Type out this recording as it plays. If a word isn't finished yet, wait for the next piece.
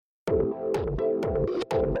Welcome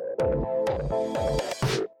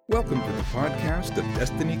to the podcast of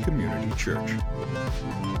Destiny Community Church.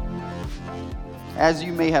 As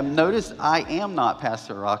you may have noticed, I am not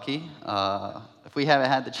Pastor Rocky. If we haven't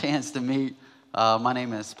had the chance to meet, my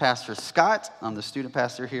name is Pastor Scott. I'm the student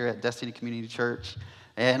pastor here at Destiny Community Church.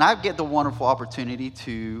 And I get the wonderful opportunity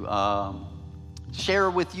to share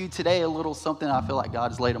with you today a little something I feel like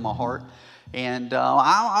God has laid on my heart. And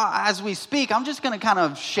as we speak, I'm just going to kind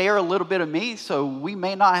of share a little bit of me. So we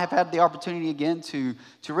may not have had the opportunity again to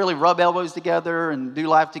really rub elbows together and do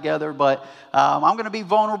life together. But I'm going to be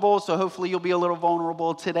vulnerable. So hopefully you'll be a little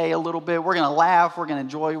vulnerable today a little bit. We're going to laugh. We're going to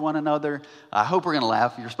enjoy one another. I hope we're going to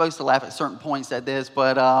laugh. You're supposed to laugh at certain points at this.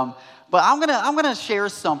 But I'm going to share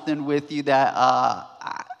something with you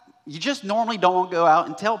that you just normally don't go out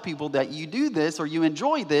and tell people that you do this or you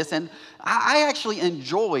enjoy this. And I actually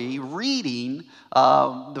enjoy reading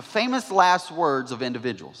the famous last words of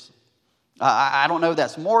individuals. I don't know if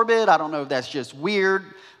that's morbid. I don't know if that's just weird.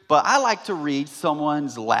 But I like to read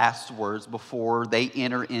someone's last words before they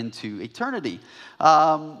enter into eternity.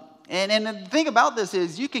 And the thing about this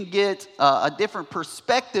is you can get a different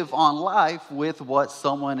perspective on life with what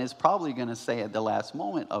someone is probably going to say at the last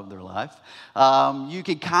moment of their life. You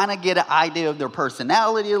can kind of get an idea of their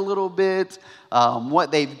personality a little bit,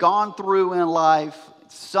 what they've gone through in life.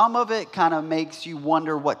 Some of it kind of makes you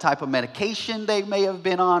wonder what type of medication they may have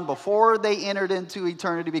been on before they entered into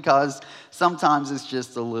eternity, because sometimes it's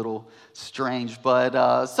just a little strange.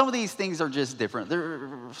 But some of these things are just different.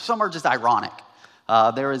 Some are just ironic.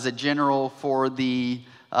 There is a general for the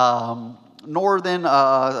for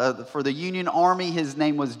the Union Army. His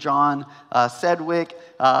name was John Sedgwick.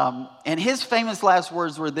 And his famous last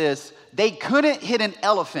words were this: "They couldn't hit an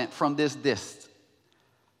elephant from this distance."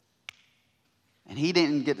 And he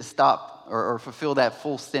didn't get to stop or fulfill that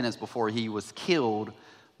full sentence before he was killed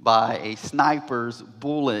by a sniper's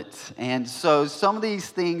bullet. And so some of these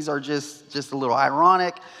things are just a little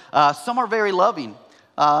ironic. Some are very loving.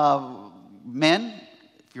 Men,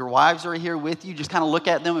 if your wives are here with you, just kind of look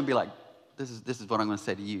at them and be like, this is what I'm going to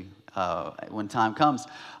say to you when time comes.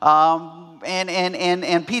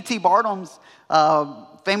 And P.T. Barnum's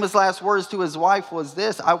famous last words to his wife was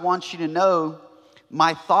this: "I want you to know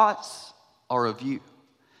my thoughts are of you."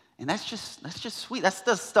 And that's just sweet. That's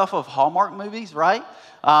the stuff of Hallmark movies, right?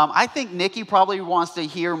 I think Nikki probably wants to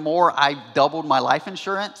hear more "I doubled my life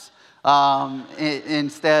insurance"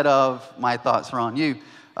 instead of "my thoughts are on you."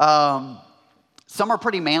 Some are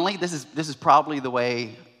pretty manly. This is probably the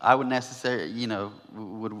way I would necessarily,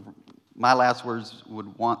 my last words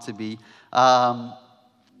would want to be.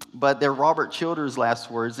 But they're Robert Childers'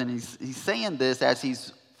 last words, and he's saying this as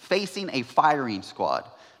he's facing a firing squad.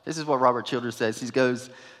 This is what Robert Childers says. He goes,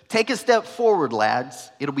 "Take a step forward,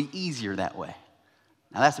 lads. It'll be easier that way."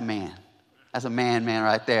 Now that's a man. That's a man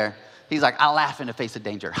right there. He's like, "I laugh in the face of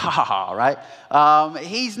danger." Ha ha ha, right?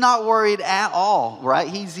 He's not worried at all, right?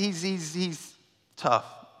 He's tough.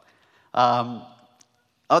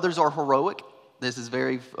 Others are heroic. This is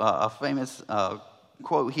very a famous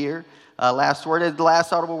quote here. The last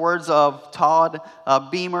audible words of Todd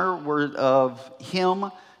Beamer were of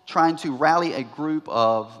him trying to rally a group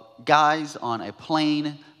of guys on a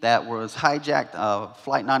plane that was hijacked,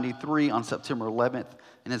 Flight 93 on September 11th.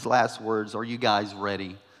 And his last words, "Are you guys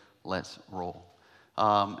ready? Let's roll."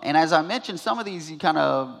 And as I mentioned, some of these you kind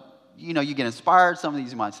of, you get inspired. Some of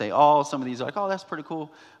these you might say, "Oh," some of these are like, "Oh, that's pretty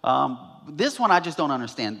cool." This one I just don't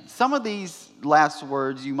understand. Some of these last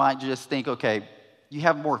words you might just think, okay, you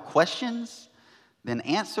have more questions than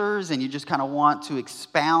answers, and you just kind of want to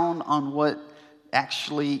expound on what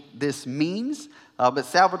actually this means. But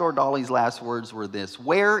Salvador Dali's last words were this: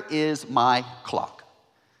 "Where is my clock?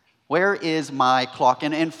 Where is my clock?"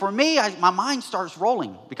 And for me, my mind starts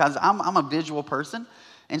rolling because I'm a visual person.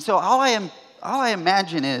 And so all I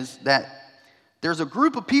imagine is that there's a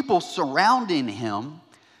group of people surrounding him,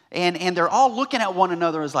 and they're all looking at one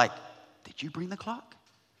another as like, "Did you bring the clock?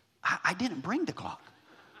 I didn't bring the clock.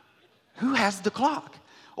 Who has the clock?"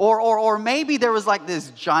 Or maybe there was like this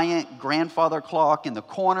giant grandfather clock in the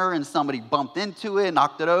corner and somebody bumped into it,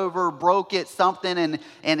 knocked it over, broke it, something.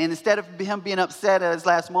 And instead of him being upset at his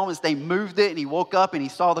last moments, they moved it and he woke up and he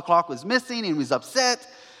saw the clock was missing and he was upset.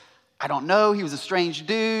 I don't know. He was a strange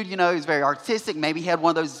dude. He was very artistic. Maybe he had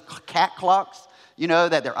one of those cat clocks,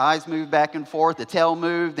 that their eyes moved back and forth, the tail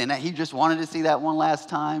moved, and that he just wanted to see that one last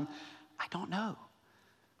time. I don't know.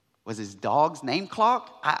 Was his dog's name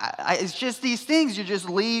clock? It's just these things.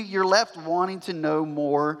 You're left wanting to know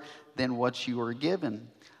more than what you were given.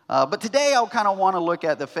 But today I'll kind of want to look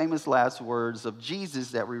at the famous last words of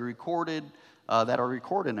Jesus that are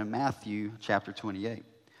recorded in Matthew chapter 28.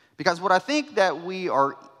 Because what I think that we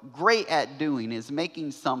are great at doing is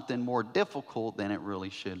making something more difficult than it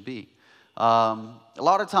really should be. A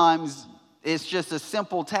lot of times it's just a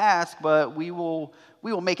simple task, but we will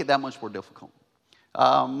make it that much more difficult.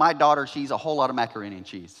 My daughter, she's a whole lot of macaroni and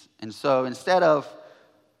cheese. And so instead of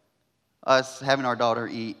us having our daughter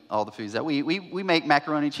eat all the foods that we make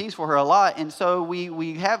macaroni and cheese for her a lot. And so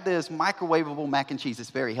we have this microwavable mac and cheese.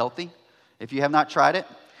 It's very healthy if you have not tried it.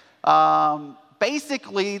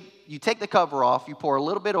 Basically, you take the cover off, you pour a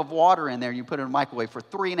little bit of water in there, and you put it in the microwave for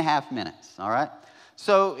 3.5 minutes, all right?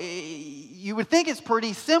 So you would think it's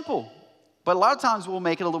pretty simple, but a lot of times we'll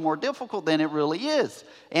make it a little more difficult than it really is.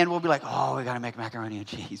 And we'll be like, oh, we got to make macaroni and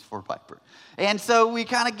cheese for Piper. And so we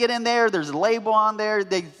kind of get in there, there's a label on there,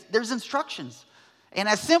 there's instructions. And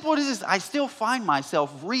as simple as this, I still find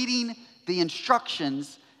myself reading the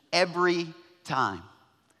instructions every time.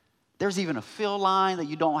 There's even a fill line that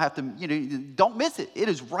you don't have to, don't miss it. It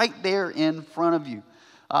is right there in front of you.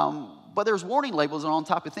 But there's warning labels on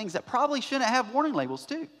top of things that probably shouldn't have warning labels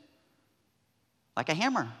too. Like a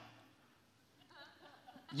hammer.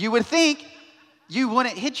 You would think you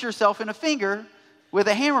wouldn't hit yourself in the finger with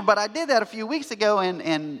a hammer, but I did that a few weeks ago,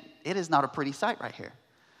 and it is not a pretty sight right here.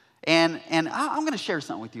 And I'm going to share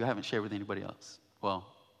something with you I haven't shared with anybody else. Well,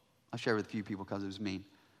 I shared with a few people because it was mean.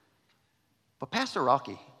 But Pastor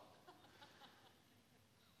Rocky,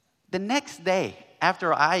 the next day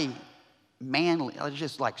after I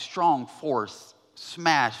just like strong force,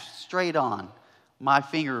 smashed straight on my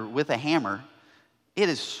finger with a hammer, it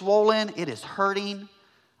is swollen, it is hurting.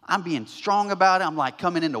 I'm being strong about it. I'm like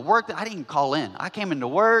coming into work. I didn't call in. I came into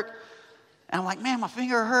work, and I'm like, man, my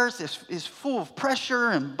finger hurts. It's full of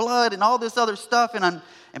pressure and blood and all this other stuff. And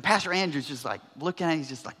Pastor Andrew's just like looking at it. He's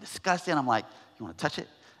just like disgusted. I'm like, you want to touch it?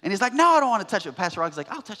 And he's like, no, I don't want to touch it. Pastor Rocky's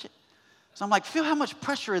like, I'll touch it. So I'm like, feel how much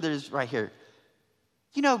pressure there is right here.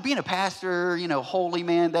 Being a pastor, holy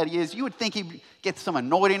man that he is, you would think he'd get some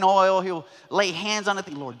anointing oil. He'll lay hands on it.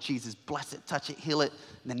 Think, Lord Jesus, bless it, touch it, heal it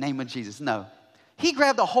in the name of Jesus. No. He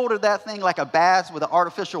grabbed a hold of that thing like a bass with an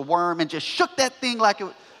artificial worm and just shook that thing like it,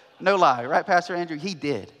 no lie, right, Pastor Andrew? He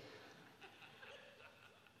did.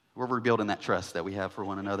 We're rebuilding that trust that we have for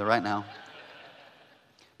one another right now.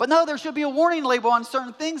 But no, there should be a warning label on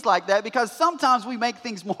certain things like that because sometimes we make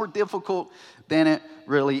things more difficult than it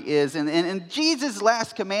really is. And Jesus'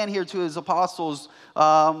 last command here to his apostles,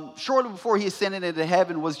 shortly before he ascended into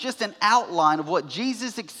heaven, was just an outline of what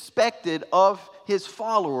Jesus expected of his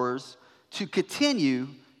followers to continue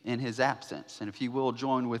in his absence. And if you will,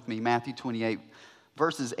 join with me, Matthew 28,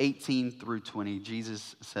 verses 18 through 20.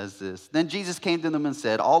 Jesus says this. Then Jesus came to them and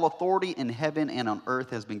said, all authority in heaven and on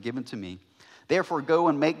earth has been given to me. Therefore, go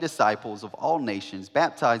and make disciples of all nations,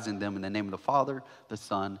 baptizing them in the name of the Father, the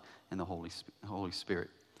Son, and the Holy Spirit,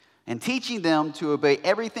 and teaching them to obey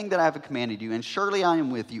everything that I have commanded you. And surely I am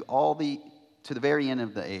with you to the very end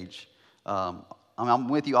of the age. I'm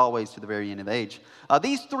with you always to the very end of the age.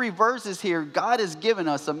 These 3 verses here, God has given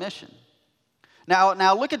us a mission.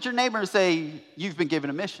 Now look at your neighbor and say, you've been given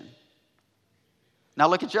a mission. Now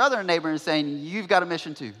look at your other neighbor and say, you've got a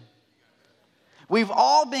mission too. We've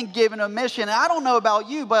all been given a mission. And I don't know about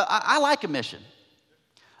you, but I like a mission.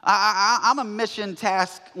 I'm a mission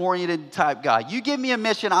task-oriented type guy. You give me a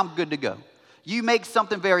mission, I'm good to go. You make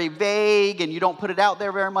something very vague and you don't put it out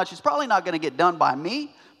there very much, it's probably not going to get done by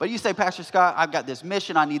me. But you say, Pastor Scott, I've got this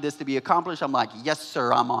mission. I need this to be accomplished. I'm like, yes,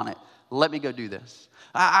 sir, I'm on it. Let me go do this.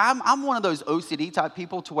 I'm one of those OCD type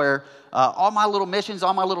people to where all my little missions,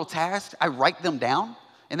 all my little tasks, I write them down,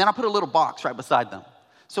 and then I put a little box right beside them.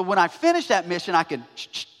 So when I finish that mission, I can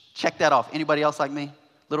check that off. Anybody else like me? A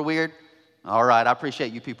little weird? All right, I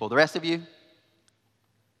appreciate you people. The rest of you,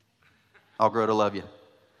 I'll grow to love you.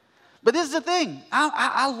 But this is the thing.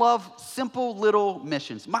 I love simple little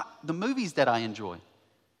missions. The movies that I enjoy,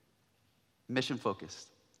 mission-focused,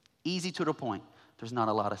 easy to the point. There's not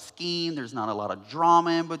a lot of scheme. There's not a lot of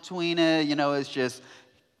drama in between it. It's just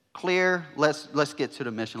clear. Let's get to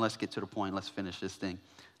the mission. Let's get to the point. Let's finish this thing.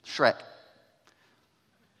 Shrek.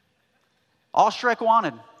 All Shrek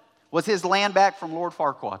wanted was his land back from Lord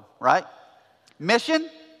Farquaad, right? Mission,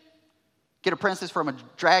 get a princess from a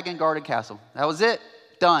dragon-guarded castle. That was it.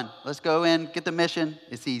 Done. Let's go in, get the mission.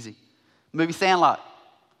 It's easy. Movie Sandlot.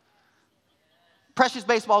 Precious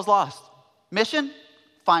baseball's lost. Mission,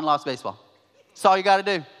 find lost baseball. That's all you got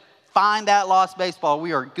to do. Find that lost baseball.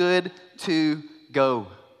 We are good to go.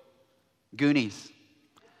 Goonies.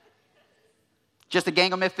 Just a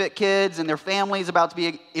gang of misfit kids and their families about to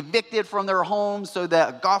be evicted from their homes so that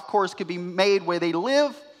a golf course could be made where they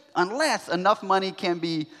live unless enough money can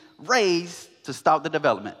be raised to stop the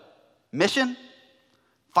development. Mission,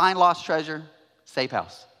 find lost treasure, safe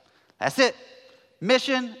house. That's it.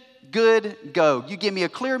 Mission, good, go. You give me a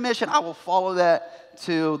clear mission, I will follow that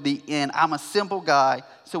to the end. I'm a simple guy.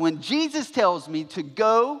 So when Jesus tells me to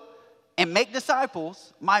go and make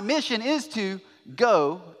disciples, my mission is to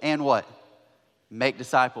go and what? Make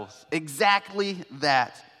disciples. Exactly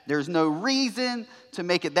that. There's no reason to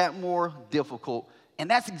make it that more difficult. And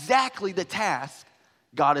that's exactly the task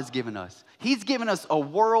God has given us. He's given us a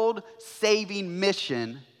world-saving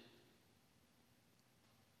mission,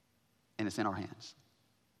 and it's in our hands.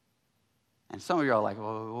 And some of you are like,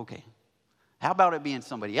 oh, okay. How about it be in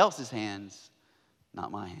somebody else's hands,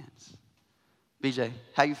 not my hands? BJ,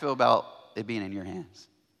 how you feel about it being in your hands?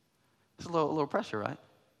 It's a little pressure, right?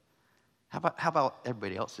 How about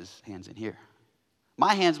everybody else's hands in here?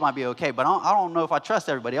 My hands might be okay, but I don't know if I trust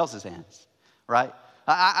everybody else's hands, right?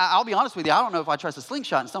 I'll be honest with you. I don't know if I trust a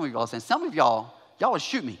slingshot in some of y'all's hands. Some of y'all would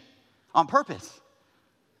shoot me on purpose.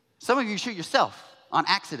 Some of you shoot yourself on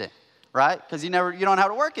accident, right? Because you don't know how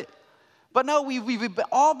to work it. But no, we've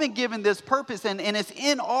all been given this purpose, and it's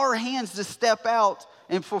in our hands to step out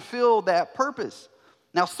and fulfill that purpose.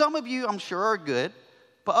 Now, some of you, I'm sure, are good,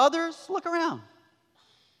 but others, look around.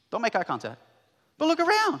 Don't make eye contact, but look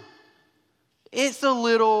around. It's a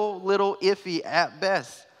little iffy at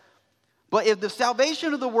best. But if the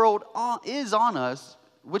salvation of the world is on us,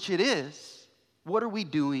 which it is, what are we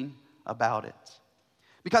doing about it?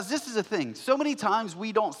 Because this is the thing. So many times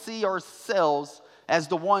we don't see ourselves as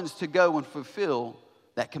the ones to go and fulfill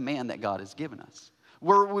that command that God has given us.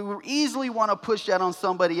 We easily want to push that on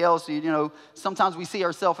somebody else. Sometimes we see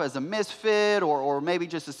ourselves as a misfit or maybe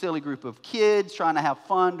just a silly group of kids trying to have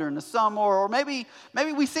fun during the summer. Or maybe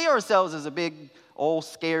we see ourselves as a big, old,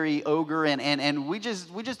 scary ogre and we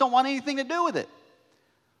just don't want anything to do with it.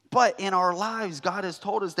 But in our lives, God has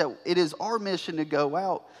told us that it is our mission to go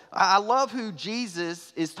out. I love who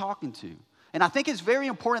Jesus is talking to. And I think it's very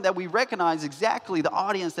important that we recognize exactly the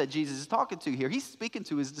audience that Jesus is talking to here. He's speaking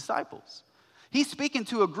to his disciples. He's speaking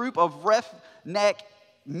to a group of roughneck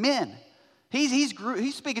men. He's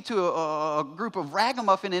speaking to a group of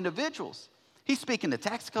ragamuffin individuals. He's speaking to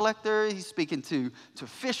tax collectors. He's speaking to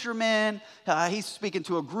fishermen. He's speaking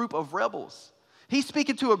to a group of rebels. He's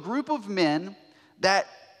speaking to a group of men that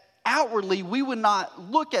outwardly we would not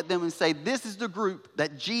look at them and say, this is the group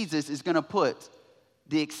that Jesus is going to put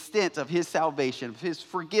the extent of his salvation, of his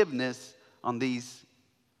forgiveness on these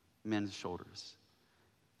men's shoulders.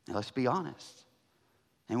 Now, let's be honest.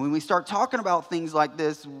 And when we start talking about things like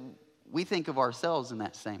this, we think of ourselves in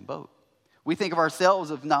that same boat. We think of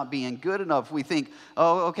ourselves of not being good enough. We think,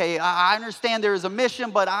 oh, okay, I understand there is a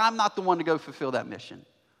mission, but I'm not the one to go fulfill that mission.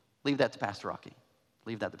 Leave that to Pastor Rocky.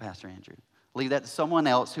 Leave that to Pastor Andrew. Leave that to someone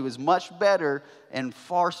else who is much better and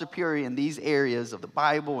far superior in these areas of the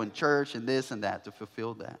Bible and church and this and that to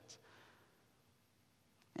fulfill that.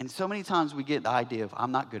 And so many times we get the idea of,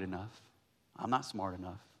 I'm not good enough. I'm not smart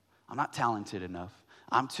enough. I'm not talented enough.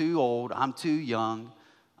 I'm too old. I'm too young.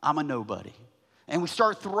 I'm a nobody. And we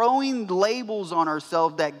start throwing labels on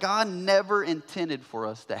ourselves that God never intended for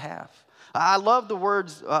us to have. I love the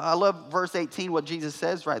words, I love verse 18, what Jesus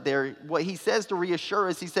says right there. What he says to reassure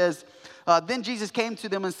us, he says, then Jesus came to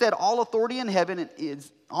them and said, all authority in heaven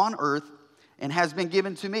is on earth and has been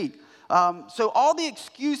given to me. So all the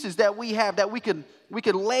excuses that we have that we could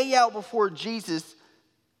lay out before Jesus,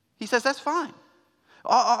 he says, that's fine.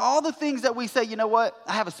 All the things that we say, you know what,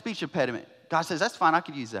 I have a speech impediment. God says, that's fine, I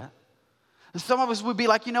could use that. Some of us would be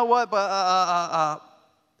like, you know what, but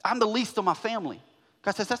I'm the least of my family.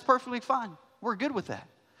 God says, that's perfectly fine. We're good with that.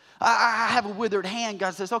 I have a withered hand.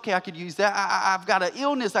 God says, okay, I could use that. I've got an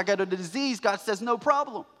illness. I got a disease. God says, no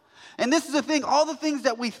problem. And this is the thing. All the things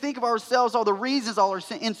that we think of ourselves, all the reasons, all our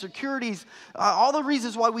insecurities, all the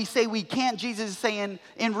reasons why we say we can't, Jesus is saying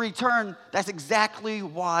in return, that's exactly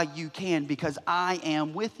why you can, because I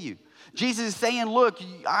am with you. Jesus is saying, look,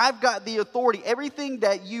 I've got the authority. Everything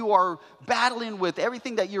that you are battling with,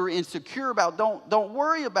 everything that you're insecure about, don't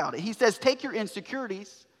worry about it. He says, take your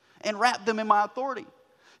insecurities and wrap them in my authority.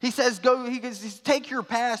 He says, take your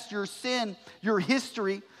past, your sin, your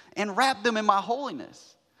history, and wrap them in my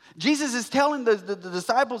holiness. Jesus is telling the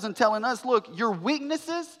disciples and telling us, look, your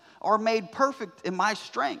weaknesses are made perfect in my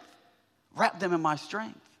strength. Wrap them in my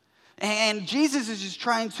strength. And Jesus is just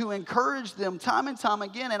trying to encourage them time and time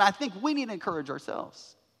again, and I think we need to encourage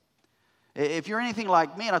ourselves. If you're anything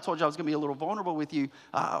like me, and I told you I was going to be a little vulnerable with you,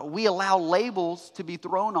 we allow labels to be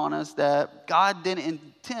thrown on us that God didn't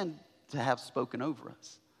intend to have spoken over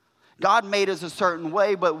us. God made us a certain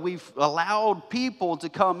way, but we've allowed people to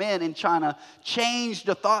come in and trying to change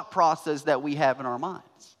the thought process that we have in our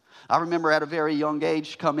minds. I remember at a very young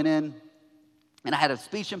age coming in And I had a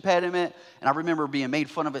speech impediment, and I remember being made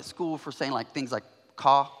fun of at school for saying like things like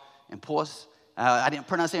 "ka" and "puss." I didn't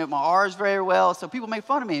pronounce my R's very well, so people made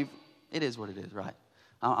fun of me. It is what it is, right?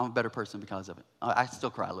 I'm a better person because of it. I still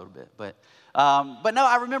cry a little bit, but no,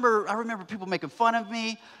 I remember people making fun of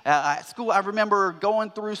me at school. I remember going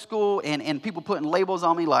through school and people putting labels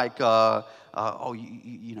on me like, oh,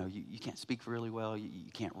 you can't speak really well,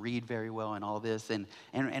 you can't read very well, and all this.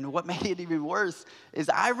 And what made it even worse is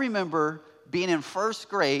I remember being in first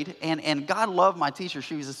grade, and God loved my teacher.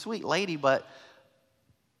 She was a sweet lady, but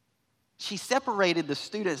she separated the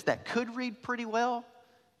students that could read pretty well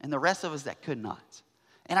and the rest of us that could not.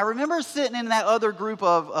 And I remember sitting in that other group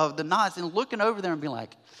of the nots and looking over there and being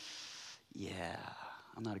like, yeah,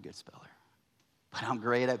 I'm not a good speller, but I'm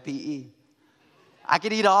great at PE. I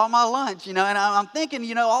could eat all my lunch, and I'm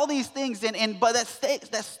thinking, all these things, but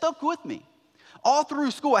that stuck with me. All through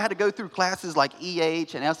school, I had to go through classes like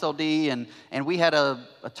EH and SLD, and we had a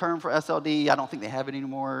term for SLD. I don't think they have it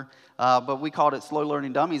anymore, but we called it slow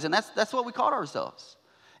learning dummies, and that's what we called ourselves.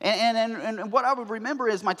 And what I would remember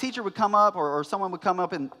is my teacher would come up, or someone would come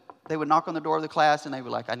up, and they would knock on the door of the class, and they were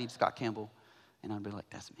like, I need Scott Campbell. And I'd be like,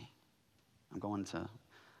 that's me. I'm going to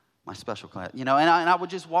my special class. And I would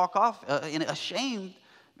just walk off ashamed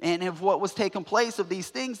of what was taking place of these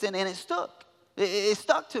things, and it stuck. It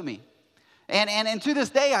stuck to me. And to this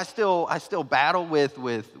day, I still battle with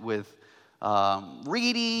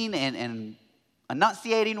reading and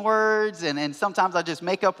enunciating words, and sometimes I just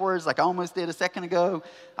make up words like I almost did a second ago.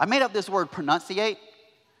 I made up this word pronunciate,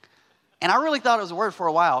 and I really thought it was a word for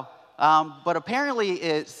a while, but apparently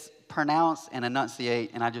it's pronounce and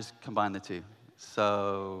enunciate, and I just combined the two.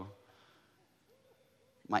 So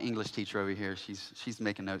my English teacher over here, she's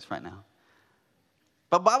making notes right now.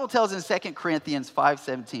 But Bible tells in 2 Corinthians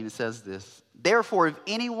 5:17, it says this: therefore, if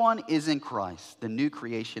anyone is in Christ, the new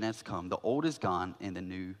creation has come. The old is gone, and the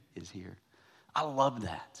new is here. I love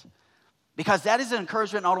that. Because that is an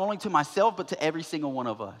encouragement not only to myself, but to every single one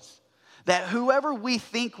of us. That whoever we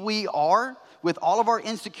think we are, with all of our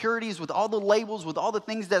insecurities, with all the labels, with all the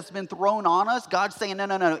things that's been thrown on us, God's saying,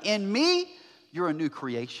 no. In me, you're a new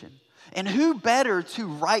creation. And who better to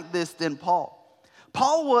write this than Paul?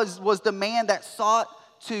 Paul was the man that sought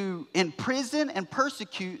to imprison and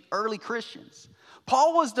persecute early Christians.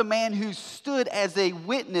 Paul was the man who stood as a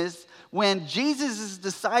witness when Jesus'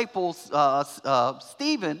 disciple,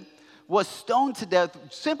 Stephen, was stoned to death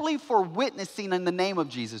simply for witnessing in the name of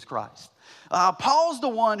Jesus Christ. Paul's the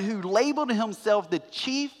one who labeled himself the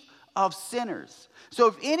chief of sinners. So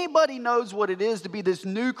if anybody knows what it is to be this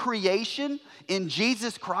new creation in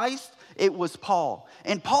Jesus Christ, it was Paul.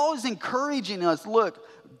 And Paul is encouraging us, look,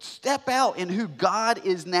 step out in who God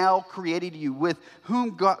is now created you, with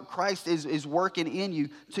whom Christ is working in you,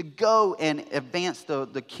 to go and advance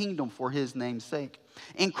the kingdom for his name's sake.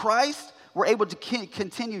 In Christ, we're able to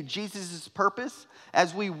continue Jesus' purpose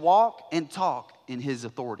as we walk and talk in his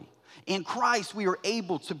authority. In Christ, we are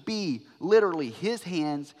able to be literally his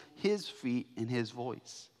hands, his feet, and his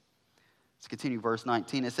voice. Let's continue verse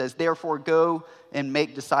 19. It says, therefore go and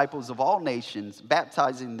make disciples of all nations,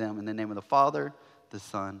 baptizing them in the name of the Father, the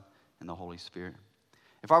Son, and the Holy Spirit.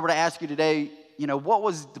 If I were to ask you today, what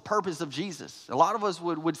was the purpose of Jesus? A lot of us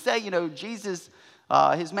would say, Jesus,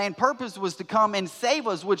 his main purpose was to come and save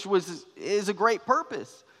us, which is a great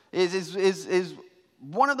purpose. Is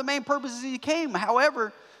one of the main purposes he came.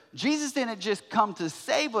 However, Jesus didn't just come to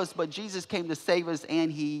save us, but Jesus came to save us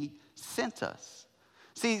and he sent us.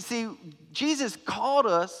 See, Jesus called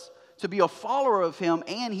us to be a follower of him,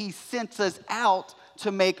 and he sent us out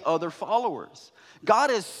to make other followers.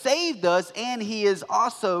 God has saved us, and he has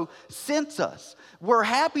also sent us. We're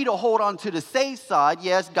happy to hold on to the safe side.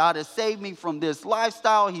 Yes, God has saved me from this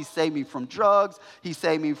lifestyle. He saved me from drugs. He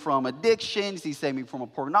saved me from addictions. He saved me from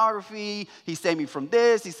pornography. He saved me from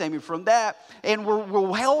this. He saved me from that. And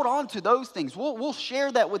we'll hold on to those things. We'll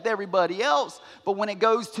share that with everybody else. But when it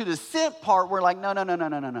goes to the sent part, we're like,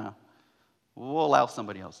 no. We'll allow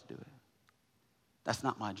somebody else to do it. That's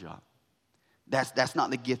not my job. That's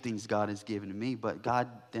not the giftings God has given to me. But God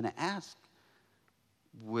didn't ask,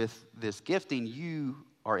 with this gifting, you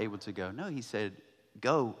are able to go. No, he said,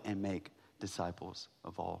 go and make disciples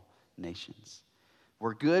of all nations.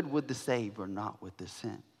 We're good with the saved, we're not with the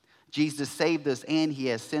sent. Jesus saved us, and he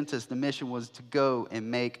has sent us. The mission was to go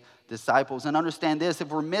and make disciples. And understand this, if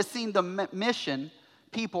we're missing the mission,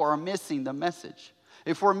 people are missing the message.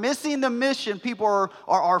 If we're missing the mission, people are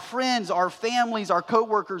our friends, our families, our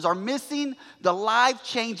coworkers are missing the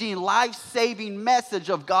life-changing, life-saving message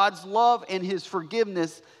of God's love and his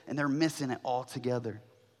forgiveness, and they're missing it altogether.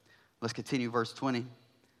 Let's continue verse 20.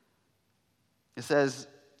 It says,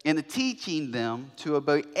 and teaching them to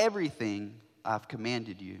obey everything I've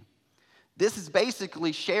commanded you. This is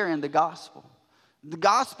basically sharing the gospel. The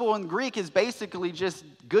gospel in Greek is basically just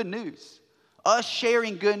good news. Us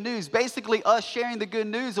sharing good news. Basically us sharing the good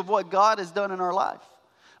news of what God has done in our life.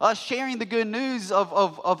 Us sharing the good news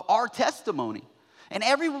of our testimony. And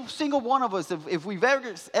every single one of us, if we've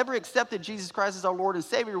ever accepted Jesus Christ as our Lord and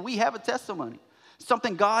Savior, we have a testimony.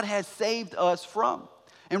 Something God has saved us from.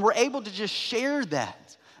 And we're able to just share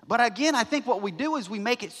that. But again, I think what we do is we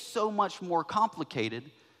make it so much more complicated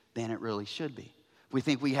than it really should be. We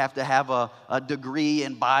think we have to have a degree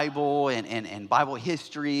in Bible and Bible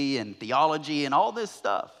history and theology and all this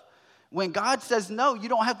stuff. When God says, no, you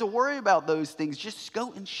don't have to worry about those things. Just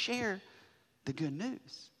go and share the good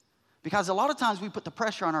news. Because a lot of times we put the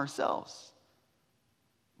pressure on ourselves.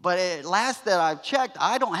 But at last that I've checked,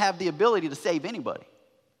 I don't have the ability to save anybody.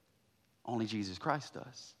 Only Jesus Christ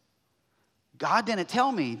does. God didn't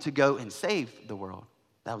tell me to go and save the world.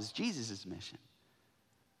 That was Jesus' mission.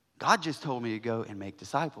 God just told me to go and make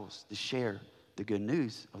disciples, to share the good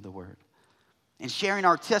news of the word. And sharing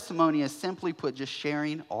our testimony is simply put just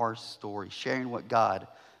sharing our story, sharing what God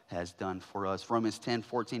has done for us. Romans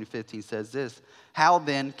 10:14-15 says this, how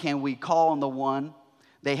then can we call on the one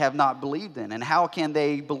they have not believed in? And how can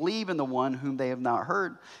they believe in the one whom they have not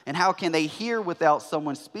heard? And how can they hear without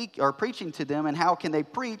someone speaking or preaching to them? And how can they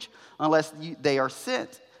preach unless they are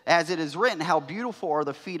sent? As it is written, how beautiful are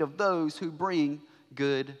the feet of those who bring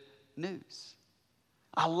good news.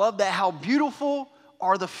 I love that. How beautiful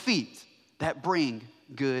are the feet that bring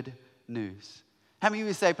good news. How many of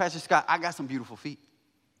you say, Pastor Scott, I got some beautiful feet?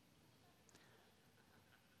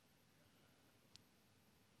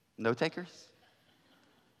 No takers?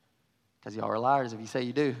 Because y'all are liars if you say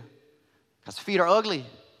you do. Because feet are ugly.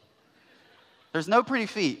 There's no pretty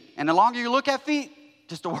feet. And the longer you look at feet,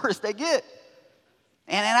 just the worse they get.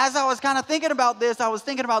 And as I was kind of thinking about this, I was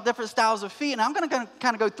thinking about different styles of feet. And I'm going to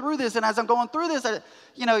kind of go through this. And as I'm going through this,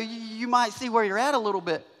 you might see where you're at a little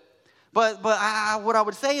bit. But what I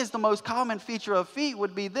would say is the most common feature of feet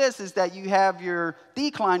would be this, is that you have your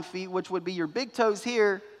declined feet, which would be your big toes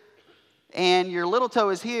here, and your little toe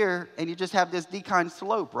is here, and you just have this declined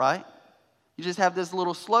slope, right? You just have this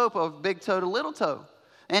little slope of big toe to little toe.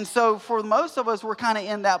 And so for most of us, we're kind of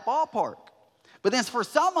in that ballpark. But then for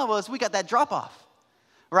some of us, we got that drop-off.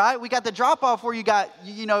 Right? We got the drop-off where you got,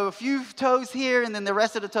 a few toes here, and then the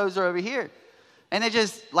rest of the toes are over here. And it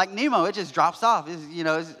just, like Nemo, it just drops off.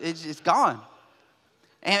 It's gone.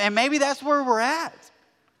 And maybe that's where we're at.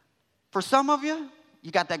 For some of you,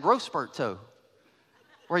 you got that growth spurt toe.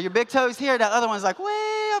 Where your big toe's here, that other one's like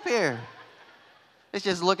way up here. It's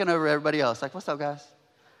just looking over everybody else. Like, what's up, guys?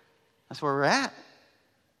 That's where we're at.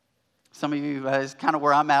 Some of you, is kind of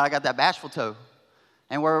where I'm at. I got that bashful toe.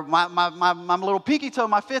 And where my little pinky toe,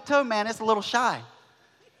 my fifth toe, man, it's a little shy.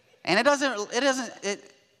 And it doesn't,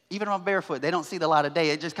 even on barefoot, they don't see the light of day.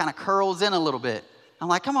 It just kind of curls in a little bit. I'm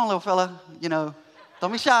like, come on, little fella,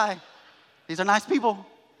 don't be shy. These are nice people.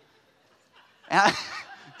 And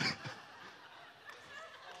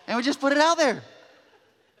we just put it out there,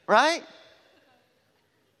 right?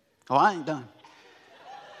 Oh, I ain't done.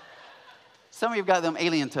 Some of you have got them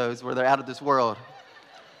alien toes where they're out of this world.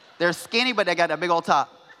 They're skinny, but they got that big old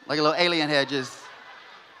top, like a little alien head. Just,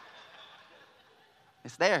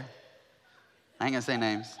 it's there. I ain't gonna say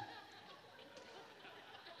names.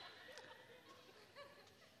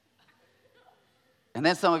 And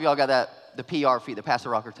then some of y'all got the PR feet, the Pastor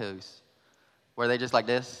Rocker toes, where they just like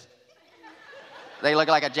this. They look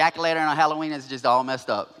like a jack-o'-lantern on Halloween. It's just all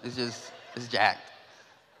messed up. It's jacked.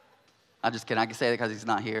 I'm just kidding. I can say that because he's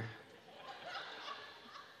not here.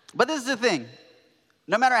 But this is the thing.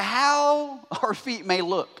 No matter how our feet may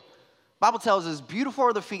look, the Bible tells us beautiful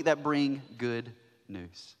are the feet that bring good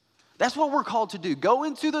news. That's what we're called to do. Go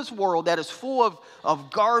into this world that is full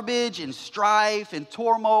of garbage and strife and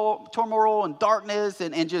turmoil and darkness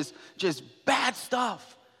and just bad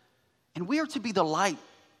stuff. And we are to be the light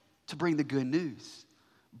to bring the good news.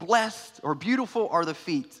 Blessed or beautiful are the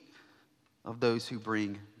feet of those who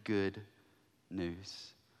bring good news.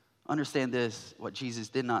 Understand this, what Jesus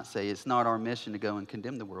did not say. It's not our mission to go and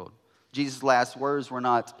condemn the world. Jesus' last words were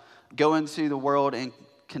not, go into the world and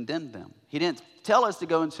condemn them. He didn't tell us to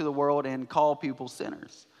go into the world and call people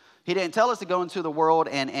sinners. He didn't tell us to go into the world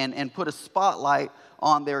and put a spotlight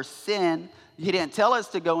on their sin. He didn't tell us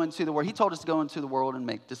to go into the world. He told us to go into the world and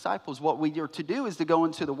make disciples. What we are to do is to go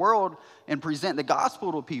into the world and present the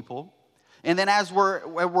gospel to people. And then as we're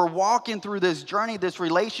walking through this journey, this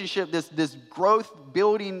relationship, this growth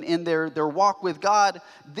building in their walk with God,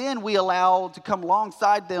 then we allow to come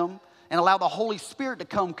alongside them and allow the Holy Spirit to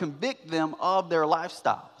come convict them of their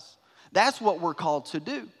lifestyles. That's what we're called to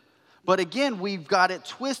do. But again, we've got it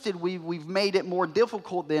twisted. We've made it more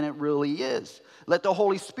difficult than it really is. Let the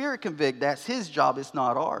Holy Spirit convict. That's his job. It's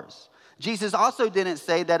not ours. Jesus also didn't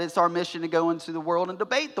say that it's our mission to go into the world and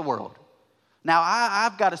debate the world. Now,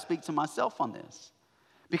 I've got to speak to myself on this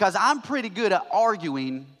because I'm pretty good at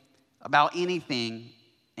arguing about anything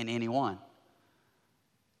and anyone.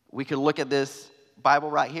 We could look at this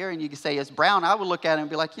Bible right here and you could say it's brown. I would look at it and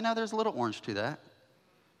be like, there's a little orange to that.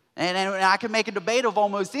 And I can make a debate of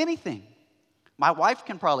almost anything. My wife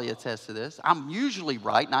can probably attest to this. I'm usually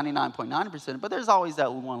right, 99.9%, but there's always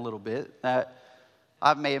that one little bit that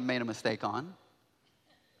I may have made a mistake on.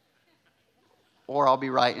 Or I'll be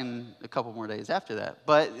right in a couple more days after that.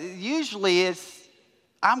 But usually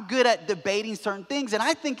I'm good at debating certain things, and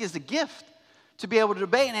I think it's a gift to be able to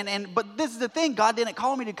debate. But this is the thing, God didn't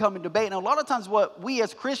call me to come and debate. And a lot of times what we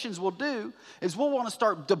as Christians will do is we'll want to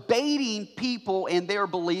start debating people and their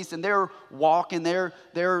beliefs and their walk and their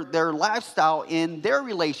lifestyle in their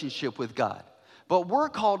relationship with God. But we're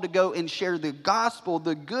called to go and share the gospel,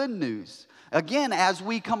 the good news. Again, as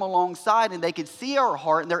we come alongside and they can see our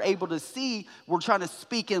heart and they're able to see we're trying to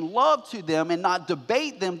speak in love to them and not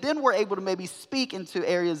debate them, then we're able to maybe speak into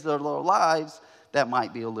areas of their lives that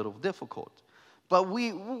might be a little difficult. But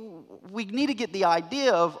we need to get the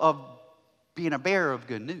idea of being a bearer of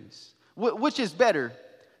good news. Which is better,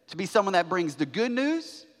 to be someone that brings the good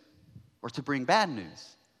news or to bring bad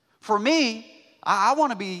news? For me, I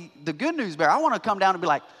want to be the good news bearer. I want to come down and be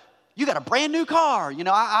like, you got a brand new car.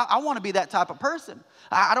 I want to be that type of person.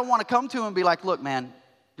 I don't want to come to him and be like, look, man,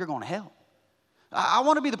 you're going to hell. I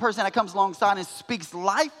want to be the person that comes alongside and speaks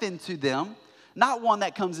life into them, not one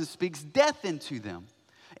that comes and speaks death into them.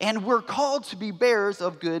 And we're called to be bearers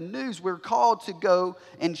of good news. We're called to go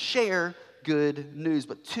and share good news.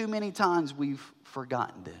 But too many times we've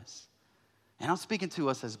forgotten this. And I'm speaking to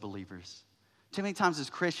us as believers. Too many times as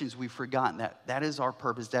Christians we've forgotten that is our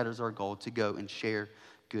purpose, that is our goal, to go and share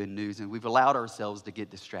good news. And we've allowed ourselves to get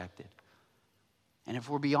distracted. And if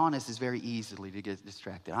we'll be honest, it's very easily to get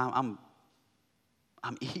distracted. I'm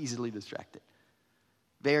easily distracted.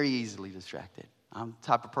 Very easily distracted. I'm the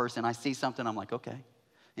type of person, I see something, I'm like, okay.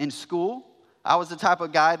 In school, I was the type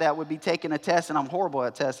of guy that would be taking a test, and I'm horrible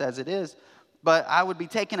at tests as it is, but I would be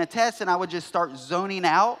taking a test and I would just start zoning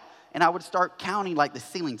out and I would start counting like the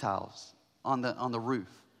ceiling tiles on the roof.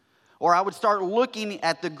 Or I would start looking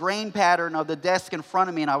at the grain pattern of the desk in front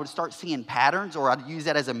of me and I would start seeing patterns, or I'd use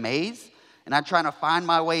that as a maze and I'd try to find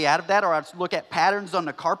my way out of that. Or I'd look at patterns on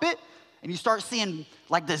the carpet and you start seeing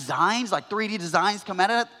like designs, like 3D designs come out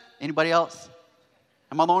of it. Anybody else?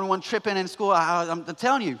 Am I the only one tripping in school? I'm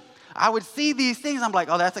telling you, I would see these things. I'm like,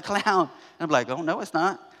 oh, that's a clown. And I'm like, oh, no, it's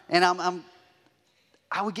not. And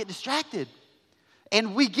I would get distracted.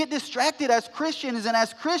 And we get distracted as Christians. And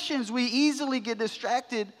as Christians, we easily get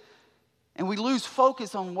distracted and we lose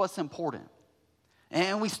focus on what's important.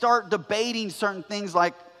 And we start debating certain things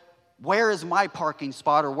like, where is my parking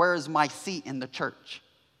spot or where is my seat in the church?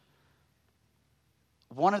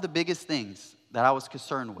 One of the biggest things that I was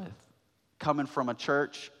concerned with, coming from a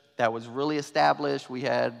church that was really established, we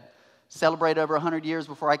had celebrated over 100 years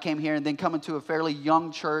before I came here, and then coming to a fairly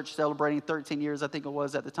young church, celebrating 13 years, I think it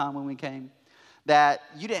was at the time when we came, that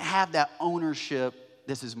you didn't have that ownership.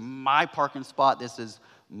 This is my parking spot. This is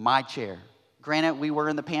my chair. Granted, we were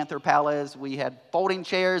in the Panther Palace. We had folding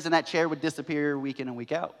chairs, and that chair would disappear week in and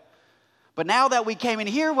week out. But now that we came in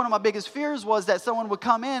here, one of my biggest fears was that someone would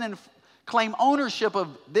come in and claim ownership of,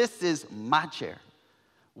 this is my chair.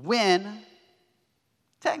 When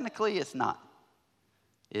technically it's not.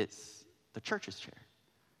 It's the church's chair.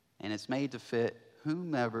 And it's made to fit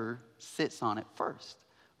whomever sits on it first,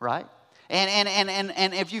 right?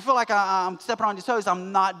 And if you feel like I'm stepping on your toes,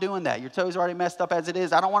 I'm not doing that. Your toes are already messed up as it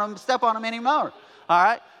is. I don't want to step on them anymore, all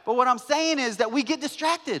right? But what I'm saying is that we get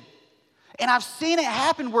distracted. And I've seen it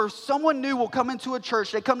happen where someone new will come into a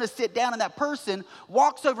church, they come to sit down, and that person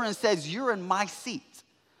walks over and says, you're in my seat.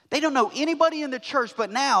 They don't know anybody in the church,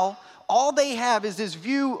 but now all they have is this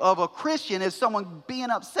view of a Christian as someone being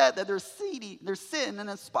upset that they're sitting in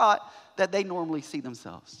a spot that they normally see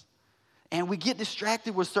themselves. And we get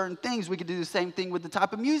distracted with certain things. We could do the same thing with the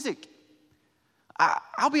type of music.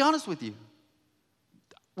 I'll be honest with you.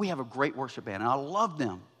 We have a great worship band, and I love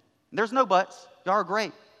them. There's no buts. Y'all are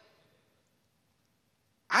great.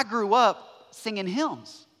 I grew up singing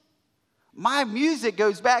hymns. My music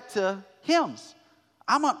goes back to hymns.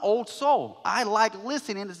 I'm an old soul. I like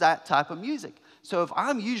listening to that type of music. So if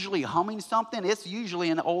I'm usually humming something, it's usually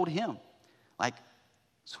an old hymn, like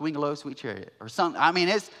 "Swing Low, Sweet Chariot" or something. I mean,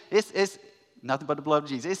 it's Nothing but the blood of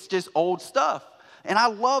Jesus. It's just old stuff. And I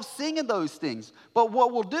love singing those things. But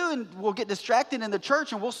what we'll do, and we'll get distracted in the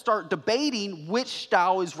church and we'll start debating which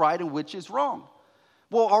style is right and which is wrong.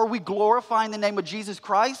 Well, are we glorifying the name of Jesus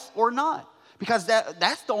Christ or not? Because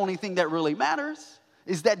that's the only thing that really matters,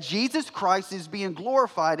 is that Jesus Christ is being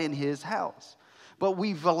glorified in his house. But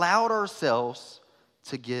we've allowed ourselves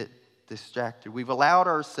to get distracted. We've allowed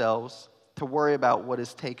ourselves to worry about what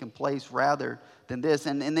has taken place rather than this.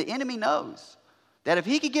 And the enemy knows that if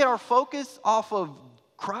he could get our focus off of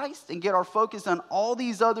Christ and get our focus on all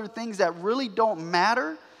these other things that really don't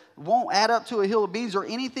matter, won't add up to a hill of beans or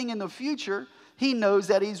anything in the future, he knows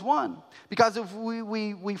that he's won. Because if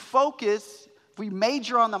we focus, if we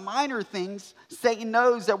major on the minor things, Satan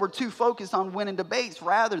knows that we're too focused on winning debates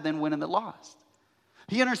rather than winning the lost.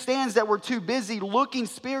 He understands that we're too busy looking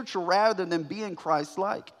spiritual rather than being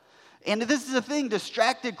Christ-like. And this is the thing,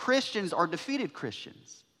 distracted Christians are defeated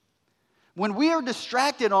Christians. When we are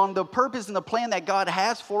distracted on the purpose and the plan that God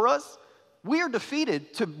has for us, we are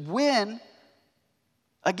defeated to win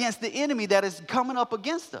against the enemy that is coming up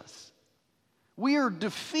against us. We are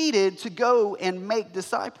defeated to go and make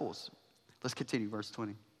disciples. Let's continue, verse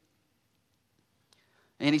 20.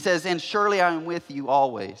 And he says, and surely I am with you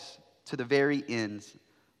always to the very ends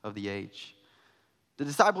of the age. The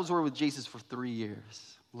disciples were with Jesus for 3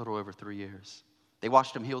 years, a little over 3 years. They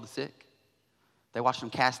watched him heal the sick. They watched him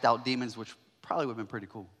cast out demons, which probably would have been pretty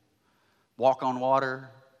cool. Walk on water,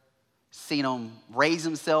 seen him raise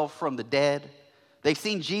himself from the dead. They've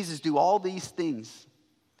seen Jesus do all these things.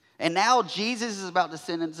 And now Jesus is about to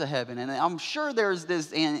ascend into heaven. And I'm sure there's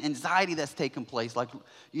this anxiety that's taking place. Like,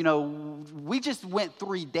 we just went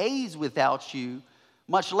 3 days without you,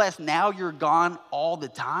 much less now you're gone all the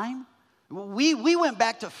time. We went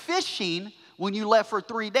back to fishing when you left for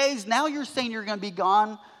 3 days. Now you're saying you're going to be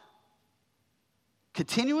gone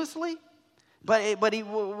continuously? But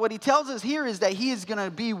what he tells us here is that he is going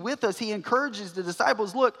to be with us. He encourages the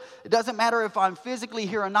disciples, look, it doesn't matter if I'm physically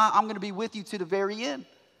here or not, I'm going to be with you to the very end.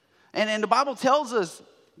 And the Bible tells us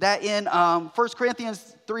that in 1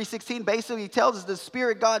 Corinthians 3:16, basically tells us the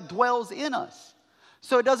Spirit of God dwells in us.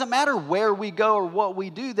 So it doesn't matter where we go or what we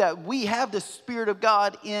do, that we have the Spirit of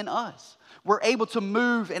God in us. We're able to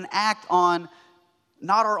move and act on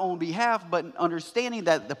not our own behalf, but understanding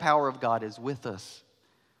that the power of God is with us.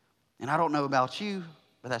 And I don't know about you,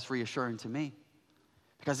 but that's reassuring to me.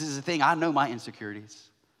 Because this is the thing, I know my insecurities.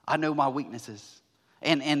 I know my weaknesses.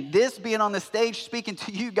 And this being on the stage speaking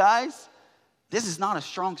to you guys, this is not a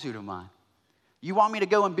strong suit of mine. You want me to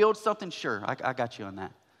go and build something? Sure, I got you on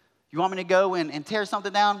that. You want me to go and tear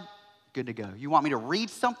something down? Good to go. You want me to read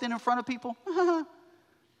something in front of people?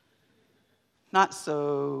 Not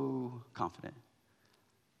so confident.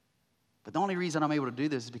 But the only reason I'm able to do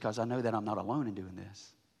this is because I know that I'm not alone in doing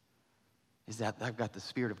this. Is that I've got the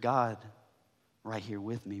Spirit of God right here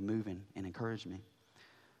with me, moving and encouraging me.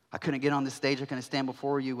 I couldn't get on this stage, I couldn't stand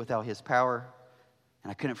before you without his power,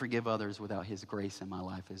 and I couldn't forgive others without his grace in my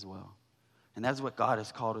life as well. And that's what God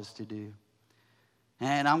has called us to do.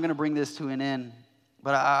 And I'm going to bring this to an end,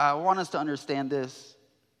 but I want us to understand this.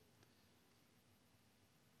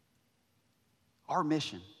 Our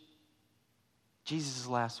mission, Jesus'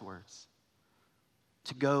 last words,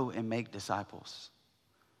 to go and make disciples.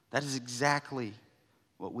 That is exactly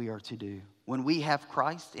what we are to do. When we have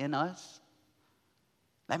Christ in us,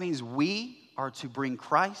 that means we are to bring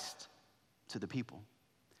Christ to the people.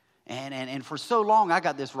 And for so long, I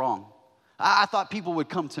got this wrong. I thought people would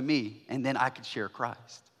come to me, and then I could share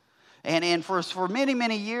Christ. And for many,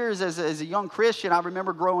 many years as a young Christian, I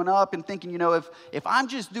remember growing up and thinking, if I'm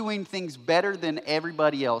just doing things better than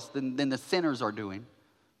everybody else, than the sinners are doing,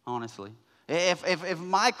 honestly. If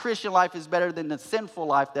my Christian life is better than the sinful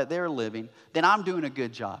life that they're living, then I'm doing a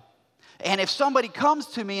good job. And if somebody comes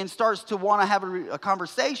to me and starts to want to have a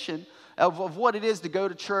conversation of what it is to go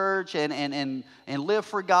to church and live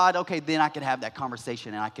for God, okay, then I can have that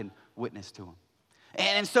conversation and I can witness to them.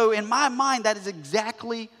 And so in my mind, that is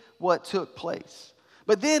exactly what took place.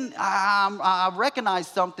 But then I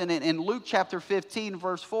recognized something in Luke chapter 15,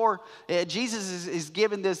 verse 4. Jesus is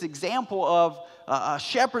giving this example of a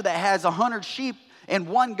shepherd that has 100 sheep and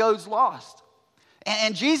one goes lost.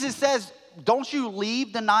 And Jesus says, don't you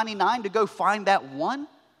leave the 99 to go find that one?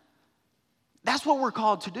 That's what we're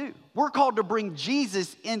called to do. We're called to bring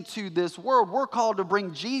Jesus into this world. We're called to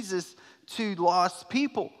bring Jesus to lost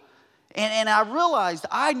people. And I realized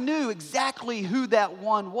I knew exactly who that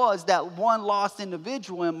one was, that one lost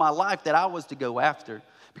individual in my life that I was to go after.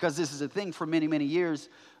 Because this is a thing, for many, many years,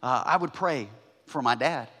 I would pray for my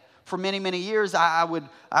dad. For many, many years, I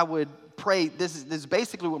would pray. This is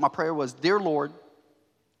basically what my prayer was. Dear Lord,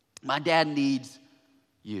 My dad needs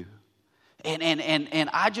you. And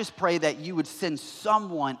I just pray that you would send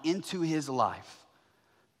someone into his life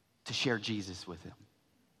to share Jesus with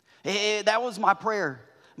him. That was my prayer.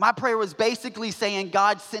 My prayer was basically saying,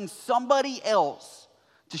 God, send somebody else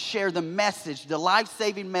to share the message, the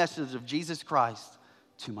life-saving message of Jesus Christ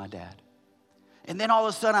to my dad. And then all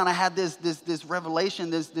of a sudden I had this revelation,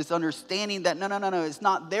 this understanding that no, it's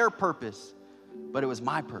not their purpose, but it was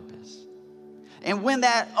my purpose. And when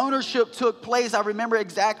that ownership took place, I remember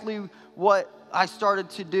exactly what I started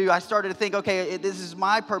to do. I started to think, okay, this is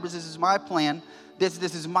my purpose, this is my plan, this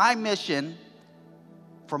is my mission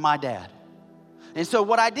for my dad. And so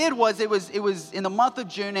what I did was, it was in the month of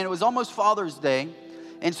June, and it was almost Father's Day.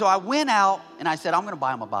 And so I went out and I said, I'm going to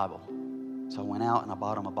buy him a Bible. So I went out and I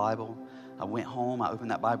bought him a Bible. I went home, I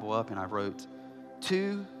opened that Bible up, and I wrote,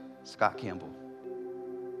 to Scott Campbell,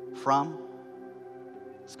 from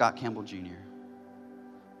Scott Campbell Jr.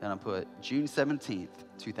 Then I put June 17th,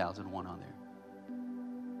 2001 on there.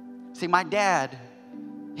 See, my dad,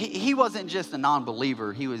 he wasn't just a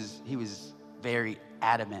non-believer. He was very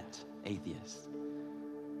adamant atheist.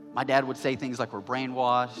 My dad would say things like we're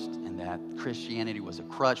brainwashed and that Christianity was a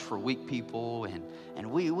crutch for weak people.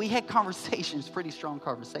 And we had conversations, pretty strong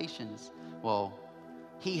conversations. Well,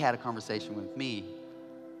 he had a conversation with me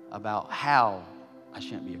about how I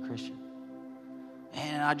shouldn't be a Christian.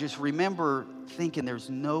 And I just remember thinking there's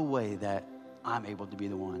no way that I'm able to be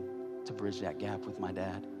the one to bridge that gap with my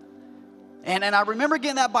dad. And I remember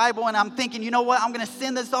getting that Bible, and I'm thinking, you know what? I'm going to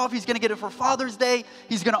send this off. He's going to get it for Father's Day.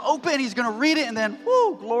 He's going to open, he's going to read it, and then,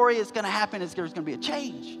 whoo, glory, it's going to happen. There's going to be a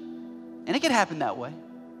change. And it could happen that way.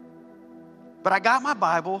 But I got my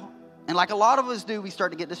Bible, and like a lot of us do, we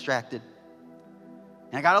start to get distracted.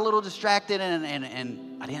 And I got a little distracted, and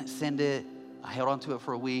I didn't send it. I held on to it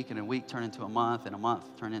for a week, and a week turned into a month, and a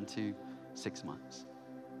month turned into 6 months.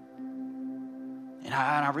 And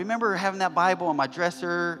I remember having that Bible on my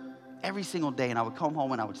dresser every single day, and I would come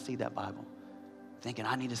home and I would see that Bible, thinking,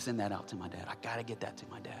 I need to send that out to my dad. I got to get that to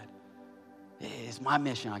my dad. It's my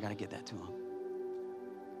mission. I got to get that to him.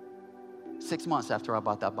 6 months after I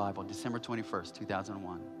bought that Bible, December 21st,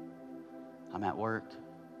 2001, I'm at work.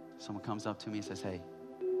 Someone comes up to me and says, hey,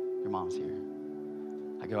 your mom's here.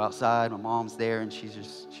 I go outside. My mom's there, and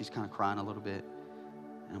she's kind of crying a little bit.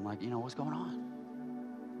 And I'm like, what's going on?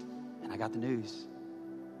 And I got the news.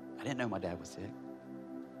 I didn't know my dad was sick.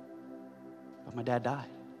 But my dad died.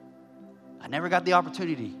 I never got the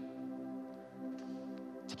opportunity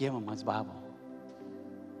to give him his Bible.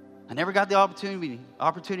 I never got the opportunity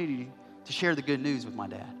to share the good news with my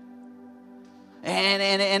dad.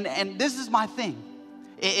 And this is my thing.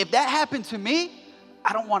 If that happened to me,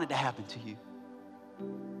 I don't want it to happen to you.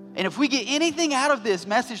 And if we get anything out of this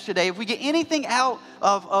message today, if we get anything out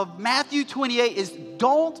of Matthew 28, is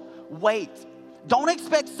don't wait. Don't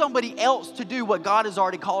expect somebody else to do what God has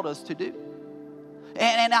already called us to do.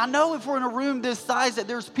 And I know if we're in a room this size that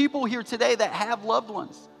there's people here today that have loved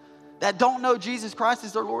ones that don't know Jesus Christ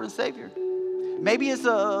as their Lord and Savior. Maybe it's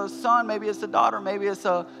a son, maybe it's a daughter, maybe it's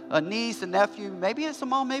a niece, a nephew, maybe it's a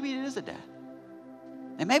mom, maybe it is a dad.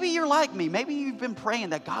 And maybe you're like me. Maybe you've been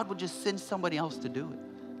praying that God would just send somebody else to do it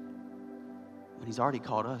when He's already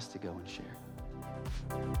called us to go and share.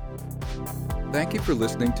 Thank you for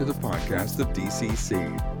listening to the podcast of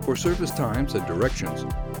DCC. For service times and directions,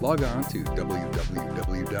 log on to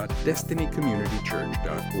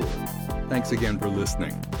www.destinycommunitychurch.org. Thanks again for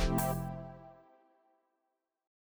listening.